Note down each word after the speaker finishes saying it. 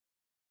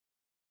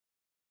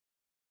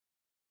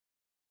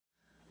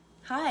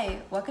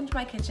Hi, welcome to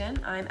my kitchen.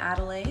 I'm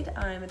Adelaide,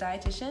 I'm a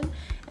dietitian,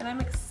 and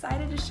I'm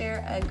excited to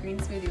share a green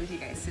smoothie with you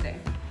guys today.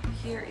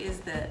 Here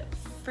is the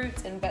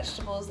fruits and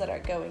vegetables that are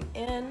going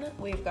in.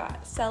 We've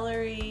got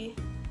celery,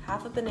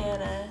 half a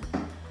banana,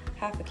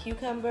 half a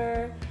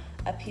cucumber,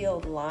 a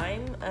peeled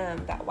lime,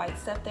 that white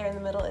stuff there in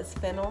the middle is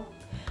fennel,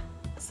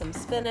 some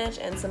spinach,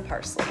 and some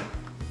parsley.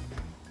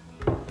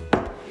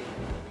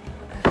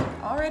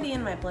 Already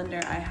in my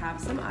blender I have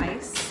some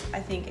ice. I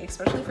think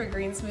especially for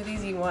green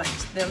smoothies you want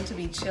them to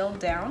be chilled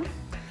down.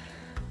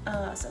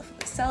 So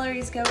the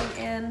celery's going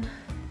in,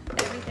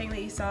 everything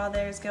that you saw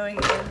there is going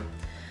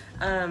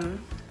in.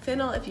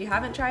 Fennel, if you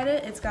haven't tried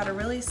it, it's got a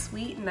really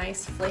sweet,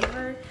 nice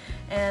flavor,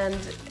 and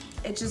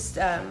it just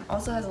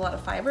also has a lot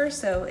of fiber,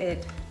 so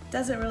it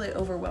doesn't really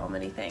overwhelm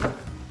anything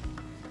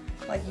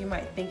like you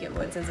might think it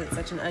would since it's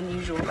such an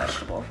unusual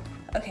vegetable.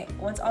 Okay,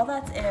 once all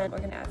that's in, we're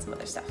gonna add some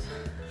other stuff.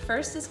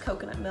 First is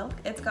coconut milk.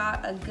 It's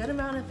got a good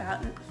amount of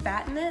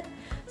fat in it.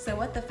 So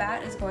what the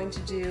fat is going to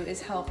do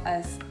is help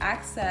us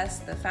access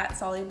the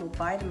fat-soluble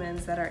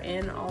vitamins that are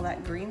in all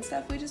that green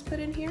stuff we just put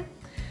in here.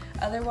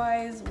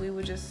 Otherwise, we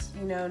would just,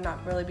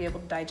 not really be able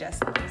to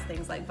digest those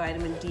things like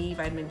vitamin D,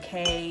 vitamin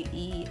K,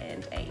 E,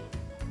 and A.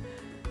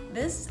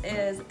 This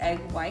is egg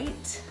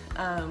white.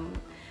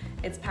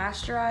 It's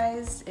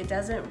pasteurized, it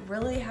doesn't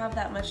really have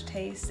that much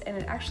taste, and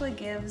it actually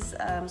gives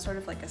sort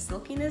of like a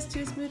silkiness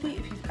to a smoothie.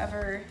 If you've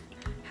ever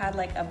had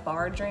like a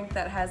bar drink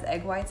that has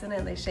egg whites in it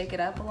and they shake it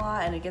up a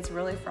lot and it gets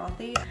really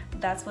frothy,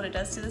 that's what it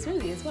does to the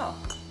smoothie as well.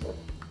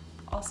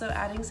 Also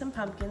adding some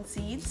pumpkin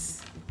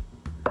seeds.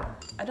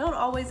 I don't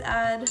always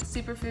add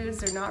superfoods,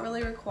 they're not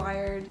really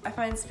required. I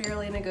find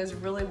spirulina goes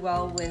really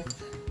well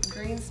with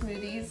green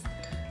smoothies,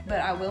 but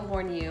I will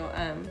warn you,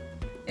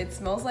 it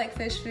smells like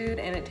fish food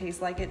and it tastes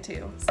like it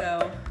too.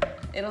 So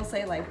it'll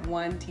say like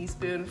 1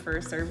 teaspoon for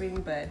a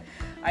serving, but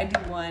I do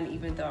 1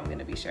 even though I'm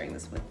gonna be sharing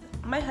this with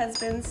my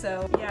husband.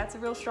 So yeah, it's a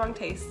real strong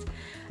taste.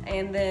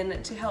 And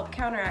then to help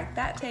counteract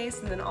that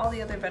taste and then all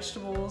the other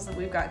vegetables that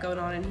we've got going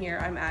on in here,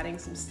 I'm adding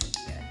some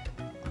stevia.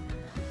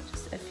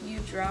 Just a few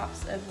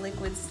drops of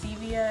liquid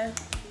stevia.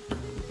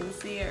 You can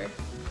see our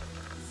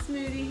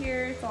smoothie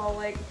here. It's all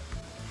like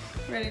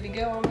ready to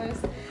go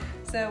almost.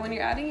 So when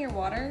you're adding your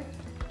water,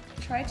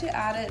 try to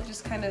add it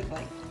just kind of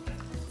like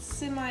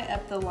semi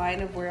up the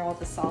line of where all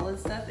the solid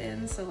stuff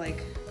is. So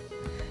like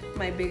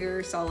my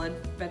bigger solid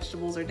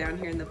vegetables are down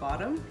here in the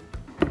bottom.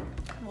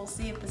 We'll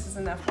see if this is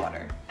enough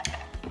water.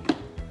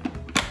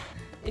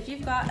 If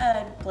you've got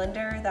a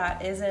blender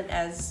that isn't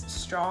as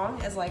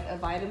strong as like a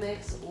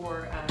Vitamix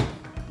or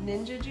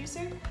Ninja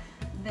juicer,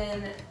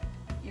 then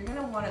you're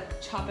gonna want to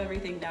chop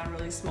everything down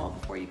really small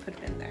before you put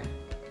it in there.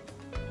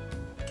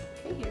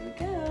 Okay, here we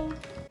go.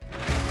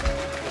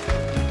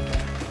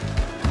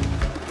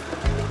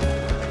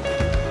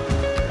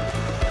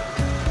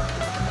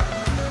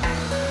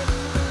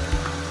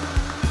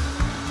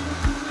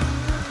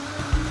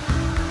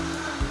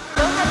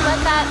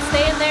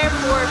 Stay in there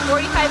for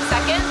 45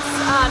 seconds.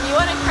 You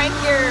want to crank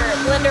your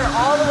blender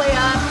all the way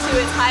up to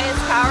its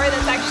highest power.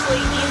 That's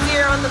actually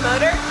easier on the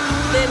motor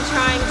than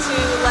trying to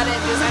let it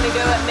just kind of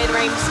go at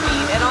mid-range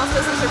speed. And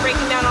also, since we're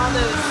breaking down all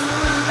those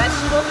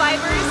vegetable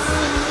fibers,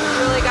 you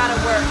really got to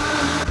work.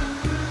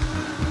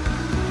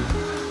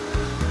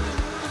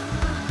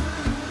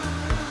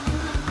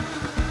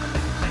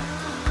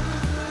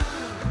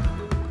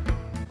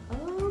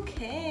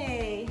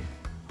 Okay,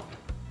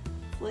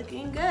 it's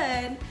looking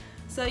good.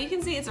 So you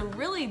can see it's a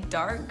really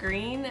dark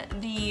green.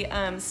 The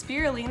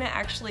spirulina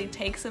actually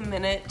takes a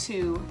minute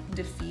to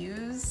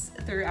diffuse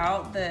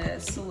throughout the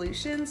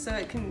solution, so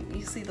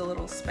you see the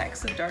little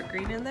specks of dark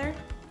green in there.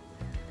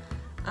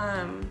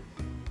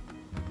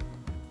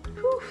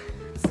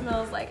 It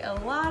smells like a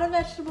lot of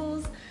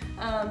vegetables,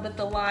 but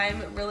the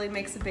lime really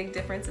makes a big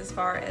difference as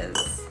far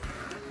as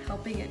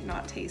helping it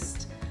not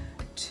taste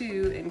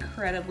too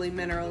incredibly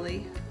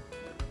mineral-esque.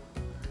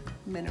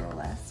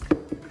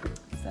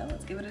 So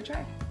let's give it a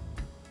try.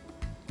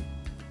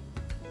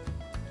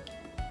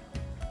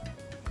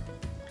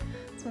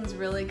 This one's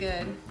really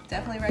good.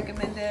 Definitely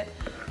recommend it.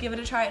 Give it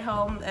a try at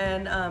home,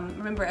 and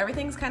remember,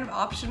 everything's kind of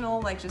optional.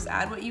 Like, just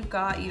add what you've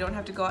got. You don't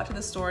have to go out to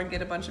the store and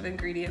get a bunch of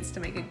ingredients to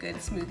make a good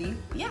smoothie.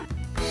 Yeah.